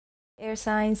Air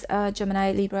signs,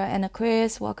 Gemini, Libra, and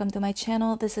Aquarius, welcome to my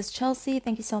channel. This is Chelsea.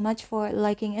 Thank you so much for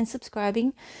liking and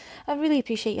subscribing. I really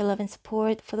appreciate your love and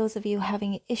support. For those of you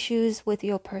having issues with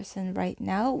your person right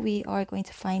now, we are going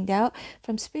to find out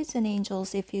from spirits and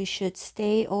angels if you should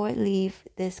stay or leave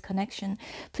this connection.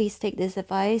 Please take this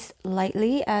advice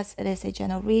lightly as it is a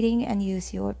general reading and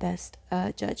use your best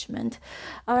judgment.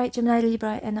 All right, Gemini,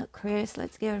 Libra, and Aquarius,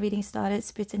 let's get our reading started.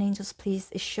 Spirits and angels, please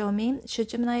show me. Should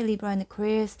Gemini, Libra, and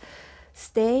Aquarius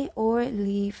stay or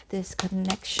leave this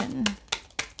connection?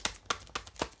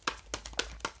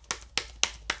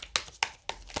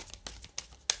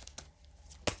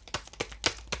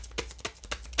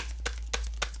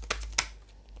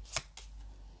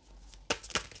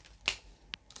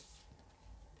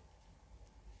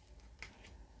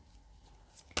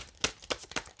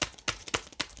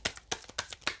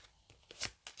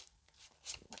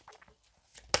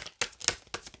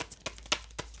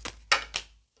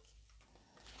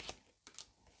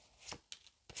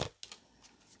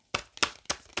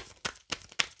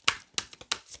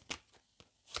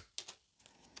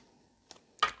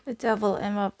 The Devil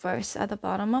in reverse at the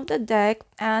bottom of the deck.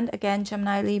 And again,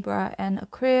 Gemini, Libra, and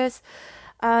Aquarius,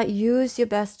 use your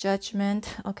best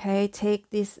judgment. Okay, take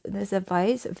this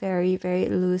advice very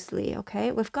loosely.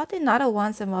 Okay, we've got the Knight of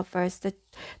Wands in reverse, the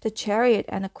Chariot,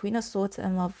 and the Queen of Swords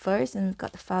in reverse, and we've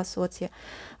got the Five of Swords here.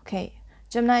 Okay,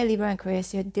 Gemini, Libra, and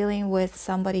Aquarius, you're dealing with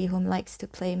somebody who likes to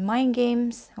play mind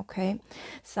games, okay?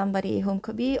 Somebody whom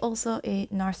could be also a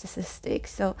narcissistic.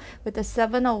 So with the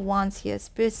Seven of Wands here,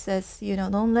 Spirit says, you know,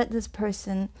 don't let this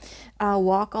person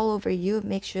walk all over you.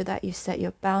 Make sure that you set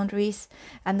your boundaries.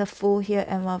 And the Fool here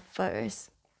in reverse,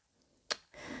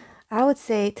 I would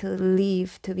say to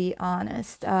leave, to be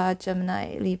honest,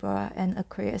 Gemini, Libra, and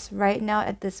Aquarius. Right now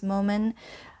at this moment,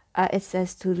 it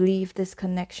says to leave this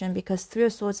connection, because Three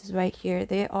of Swords is right here.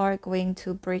 They are going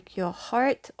to break your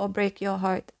heart or break your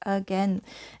heart again.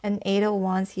 And Eight of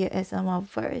Wands here is in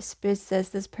reverse. Spirit says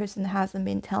this person hasn't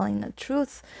been telling the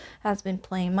truth, has been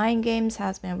playing mind games,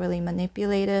 has been really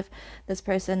manipulative. This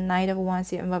person, Knight of Wands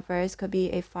here in reverse, could be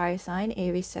a fire sign,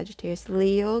 Aries, Sagittarius,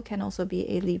 Leo, can also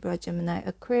be a Libra, Gemini,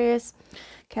 Aquarius,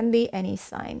 can be any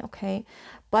sign, okay?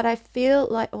 But I feel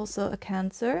like also a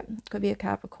Cancer, could be a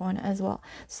Capricorn as well.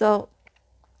 So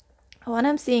what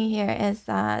I'm seeing here is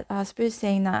that Spirit is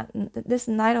saying that this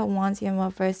Knight of Wands here in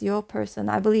reverse, your person,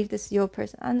 I believe this is your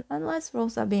person, unless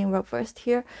roles are being reversed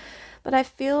here. But I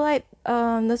feel like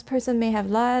this person may have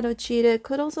lied or cheated,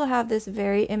 could also have this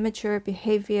very immature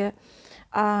behavior.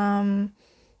 At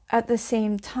the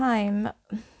same time,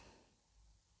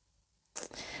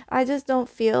 I just don't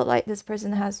feel like this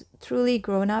person has truly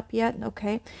grown up yet,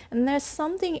 okay? And there's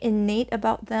something innate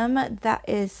about them that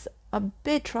is a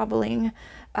bit troubling,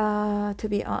 to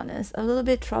be honest, a little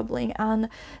bit troubling. And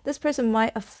this person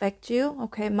might affect you,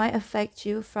 okay? Might affect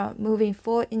you from moving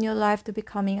forward in your life to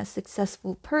becoming a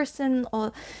successful person,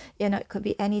 or, you know, it could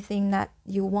be anything that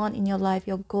you want in your life,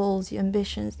 your goals, your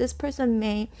ambitions. This person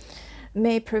may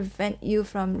prevent you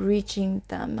from reaching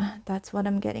them. That's what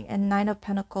I'm getting. And Nine of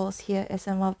Pentacles here is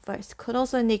in reverse. Could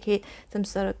also indicate some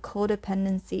sort of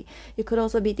codependency. You could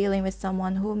also be dealing with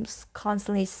someone who's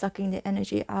constantly sucking the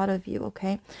energy out of you,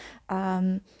 okay?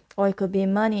 Or it could be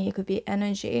money, it could be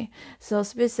energy. So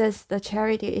Spirit says the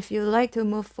Chariot, if you like to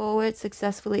move forward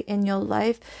successfully in your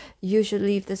life, you should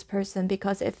leave this person,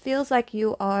 because it feels like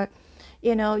you are,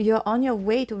 you know, you're on your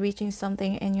way to reaching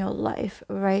something in your life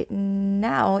right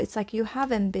now. It's like you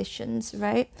have ambitions,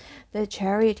 right? The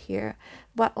Chariot here.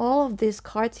 But all of these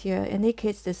cards here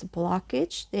indicates this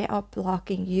blockage. They are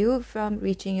blocking you from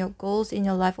reaching your goals in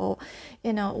your life, or,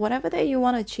 you know, whatever that you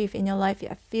want to achieve in your life.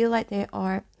 I feel like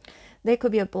they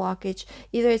could be a blockage.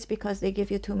 Either it's because they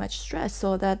give you too much stress,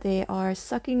 so that they are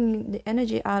sucking the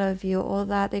energy out of you, or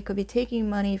that they could be taking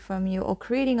money from you, or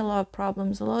creating a lot of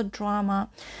problems, a lot of drama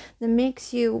that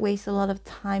makes you waste a lot of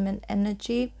time and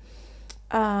energy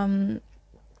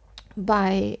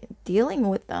by dealing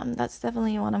with them. That's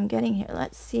definitely what I'm getting here.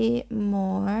 Let's see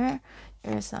more.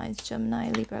 Air signs,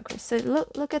 Gemini, Libra, Aquarius. So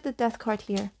look at the Death card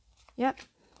here. Yep.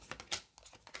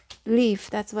 Leave,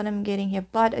 that's what I'm getting here.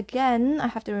 But again, I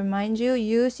have to remind you,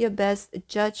 use your best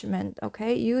judgment,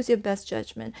 okay? Use your best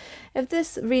judgment. If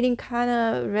this reading kind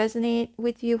of resonate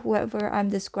with you, whoever I'm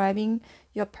describing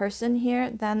your person here,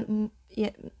 then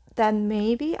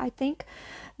maybe, I think,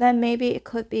 then maybe it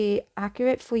could be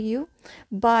accurate for you.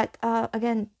 But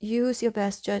again, use your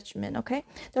best judgment, okay?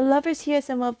 The Lovers here is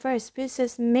in reverse. Spirit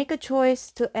says, make a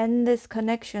choice to end this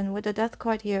connection with the Death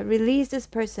card here. Release this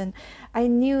person. I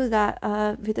knew that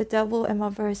with the Devil in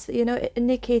reverse, you know, it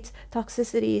indicates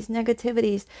toxicities,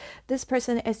 negativities. This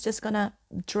person is just gonna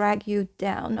drag you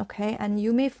down, okay? And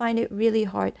you may find it really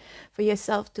hard for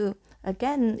yourself to,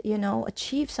 again, you know,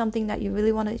 achieve something that you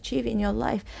really want to achieve in your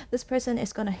life. This person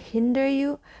is going to hinder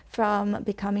you from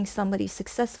becoming somebody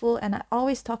successful. And I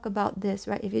always talk about this,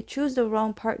 right? If you choose the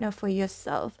wrong partner for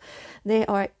yourself, they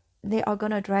are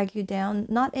going to drag you down,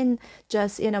 not in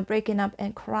just, you know, breaking up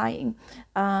and crying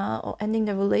or ending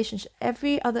the relationship.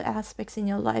 Every other aspects in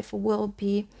your life will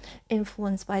be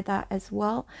influenced by that as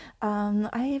well.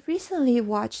 I recently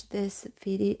watched this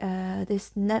video,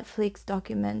 this Netflix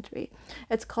documentary.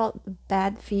 It's called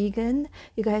Bad Vegan.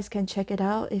 You guys can check it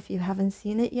out if you haven't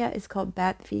seen it yet. It's called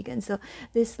Bad Vegan. So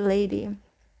this lady,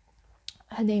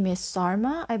 her name is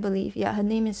Sarma, I believe. Yeah, her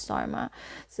name is Sarma.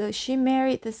 So she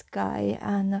married this guy,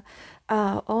 and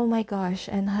oh my gosh,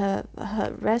 and her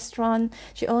restaurant,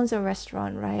 she owns a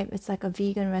restaurant, right? It's like a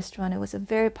vegan restaurant. It was a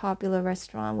very popular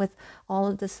restaurant with all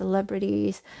of the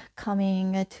celebrities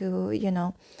coming to, you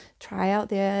know, try out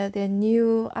their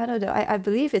new, I don't know, I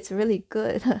believe it's really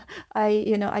good.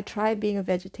 I tried being a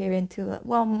vegetarian too.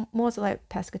 Well, most like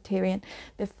pescatarian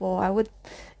before. I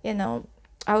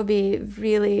would be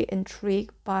really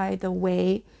intrigued by the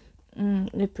way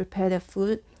they prepare their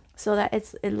food, so that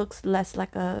it looks less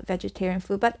like a vegetarian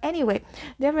food. But anyway,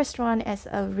 her restaurant was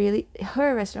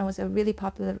a really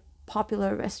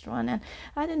popular restaurant, and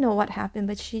I don't know what happened,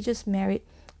 but she just married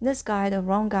this guy, the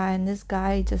wrong guy, and this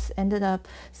guy just ended up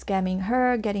scamming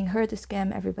her, getting her to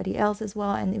scam everybody else as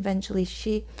well, and eventually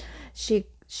she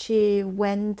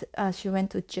went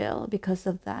to jail because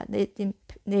of that. They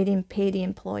didn't pay the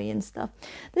employee and stuff.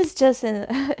 This is just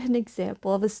an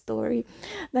example of a story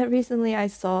that recently I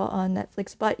saw on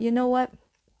Netflix. But you know what,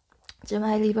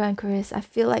 Gemini, Libra, and Aquarius, I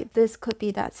feel like this could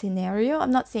be that scenario.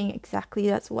 I'm not saying exactly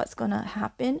that's what's gonna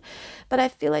happen, but I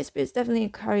feel like Spirit's definitely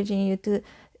encouraging you to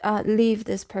leave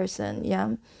this person.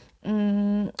 Yeah.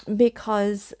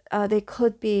 Because they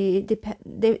could be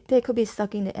they could be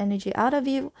sucking the energy out of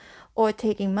you, or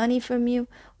taking money from you,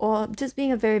 or just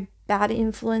being a very bad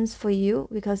influence for you,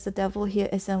 because the Devil here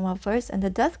is in reverse, and the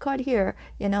Death card here,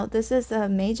 you know, this is a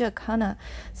major arcana.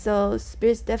 So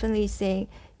Spirit's definitely saying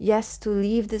yes to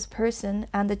leave this person,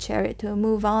 and the Chariot to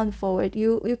move on forward.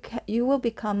 You will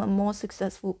become a more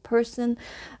successful person,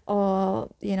 or,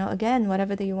 you know, again,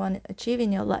 whatever that you want to achieve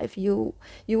in your life, you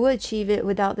will achieve it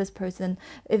without this person.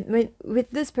 With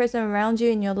this person around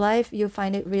you in your life, you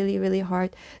find it really, really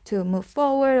hard to move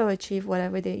forward or achieve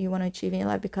whatever that you want to achieve in your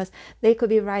life, because they could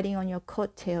be riding on your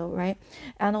coattail, right?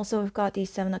 And also we've got the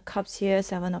Seven of Cups here,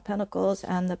 Seven of Pentacles,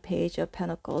 and the Page of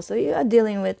Pentacles. So you are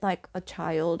dealing with like a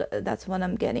child. That's what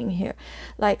I'm getting here.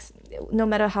 Like, no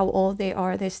matter how old they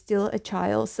are, they're still a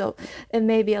child. So it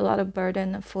may be a lot of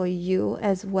burden for you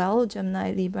as well,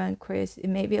 Gemini, Libra, and Aquarius. It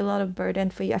may be a lot of burden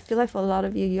for you. I feel like for a lot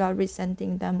of you, you are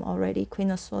resenting them already.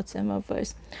 Queen of Swords in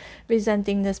reverse,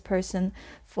 resenting this person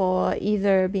for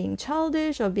either being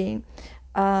childish or being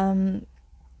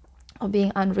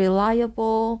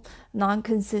unreliable,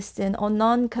 non-consistent, or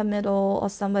non-committal, or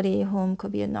somebody whom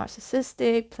could be a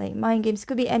narcissistic, playing mind games.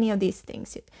 Could be any of these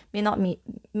things. It may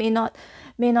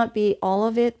not be all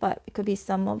of it, but it could be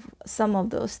some of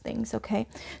those things. Okay,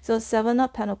 so Seven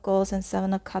of Pentacles and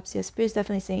Seven of Cups. Your Spirit's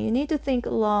definitely saying you need to think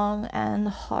long and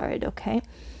hard. Okay,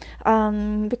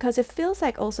 because it feels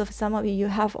like also for some of you, you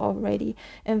have already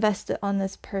invested on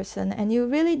this person, and you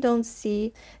really don't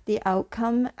see the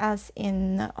outcome as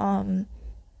in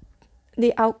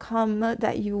the outcome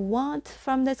that you want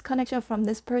from this connection, from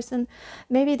this person.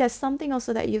 Maybe there's something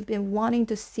also that you've been wanting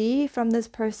to see from this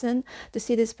person, to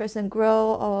see this person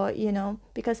grow, or, you know,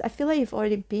 because I feel like you've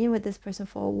already been with this person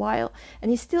for a while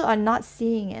and you still are not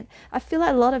seeing it. I feel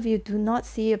like a lot of you do not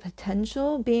see a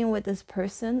potential being with this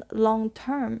person long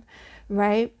term,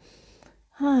 right?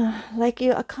 Like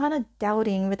you are kind of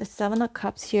doubting with the Seven of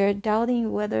Cups here,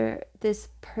 doubting whether this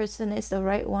person is the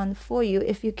right one for you.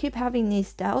 If you keep having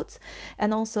these doubts,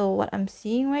 and also what I'm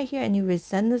seeing right here, and you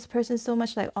resent this person so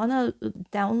much, like on a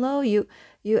down low, you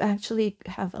actually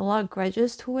have a lot of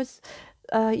grudges towards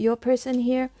your person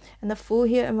here and the Fool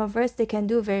here in reverse, they can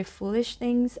do very foolish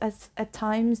things at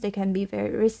times. They can be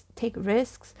very take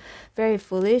risks, very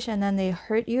foolish, and then they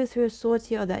hurt you through swords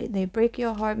here, or that they break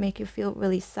your heart, make you feel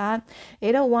really sad.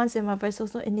 8 of Wands in reverse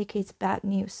also indicates bad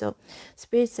news. So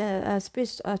spirits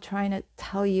are trying to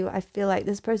tell you, I feel like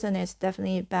this person is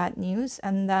definitely bad news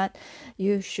and that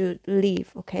you should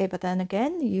leave, okay? But then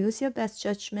again, use your best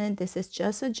judgment. This is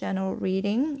just a general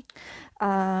reading,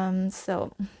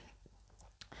 so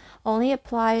only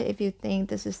apply if you think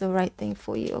this is the right thing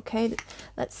for you, okay?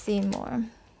 Let's see more.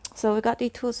 So we got the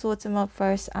Two of Swords in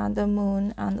reverse and the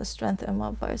Moon and the Strength in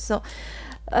reverse. So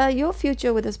your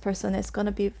future with this person is going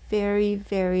to be very,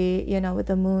 very, you know, with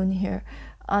the Moon here,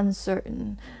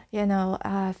 uncertain. You know,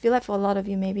 I feel like for a lot of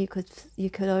you, maybe you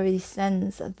could already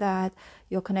sense that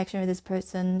your connection with this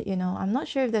person, you know, I'm not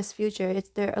sure if there's future.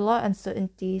 There are a lot of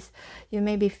uncertainties. You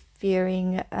may be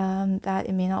fearing that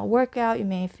it may not work out. You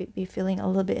may be feeling a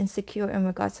little bit insecure in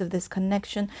regards to this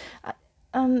connection.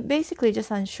 Basically just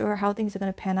unsure how things are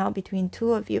going to pan out between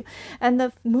two of you. And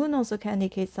the Moon also can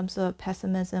indicate some sort of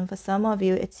pessimism. For some of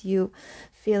you, it's you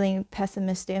feeling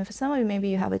pessimistic, and for some of you, maybe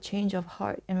you have a change of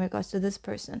heart in regards to this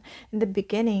person. In the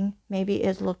beginning, maybe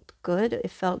it looked good, it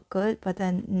felt good, but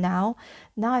then now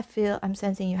I'm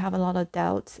sensing you have a lot of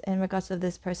doubts in regards to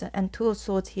this person. And Two of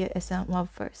Swords here is in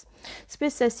love first.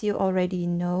 Spirit says you already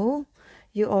know,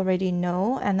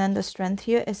 and then the Strength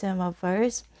here is in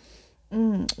reverse.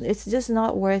 It's just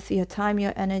not worth your time,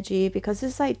 your energy, because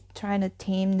it's like trying to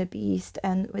tame the beast.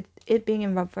 And with it being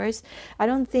in reverse, I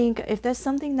don't think, if there's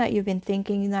something that you've been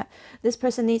thinking that this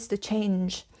person needs to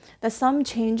change, there's some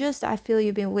changes that I feel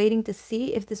you've been waiting to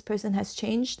see if this person has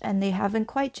changed and they haven't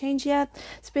quite changed yet.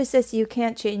 Spirit says you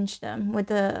can't change them with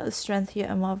the Strength here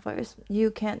in reverse.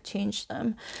 You can't change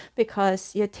them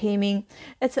because you're taming.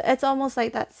 It's almost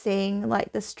like that saying,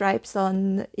 like the stripes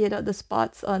on, you know, the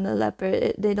spots on the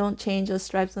leopard, they don't change. The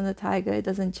stripes on the tiger, it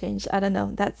doesn't change. I don't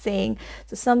know, that saying.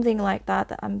 So something like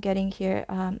that I'm getting here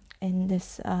in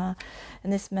this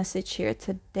message here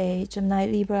today. Gemini,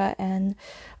 Libra, and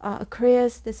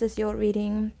Aquarius, this is your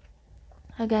reading.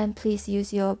 Again, please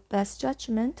use your best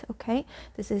judgment, okay?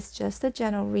 This is just a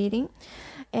general reading.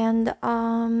 And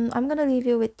I'm gonna leave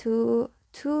you with two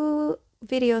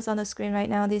videos on the screen right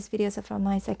now. These videos are from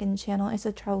my second channel. It's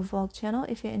a travel vlog channel.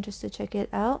 If you're interested, check it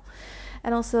out.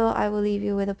 And also I will leave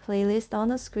you with a playlist on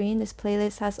the screen. This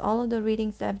playlist has all of the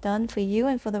readings that I've done for you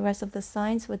and for the rest of the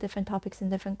signs with different topics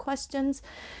and different questions.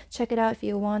 Check it out if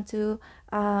you want to,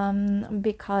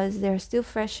 because they're still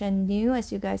fresh and new,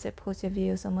 as you guys, I post your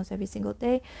videos almost every single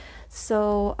day.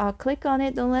 So click on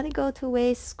it, don't let it go to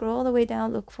waste. Scroll all the way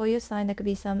down, look for your sign. There could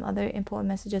be some other important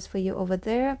messages for you over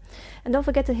there. And don't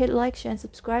forget to hit like, share, and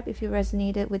subscribe if you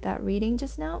resonated with that reading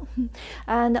just now.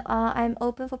 And I'm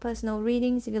open for personal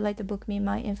readings. If you'd like to book me,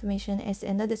 my information is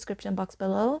in the description box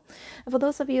below. And for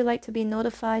those of you who like to be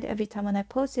notified every time when I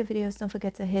post your videos, don't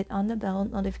forget to hit on the bell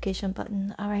notification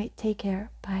button. All right, take care.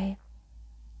 Bye.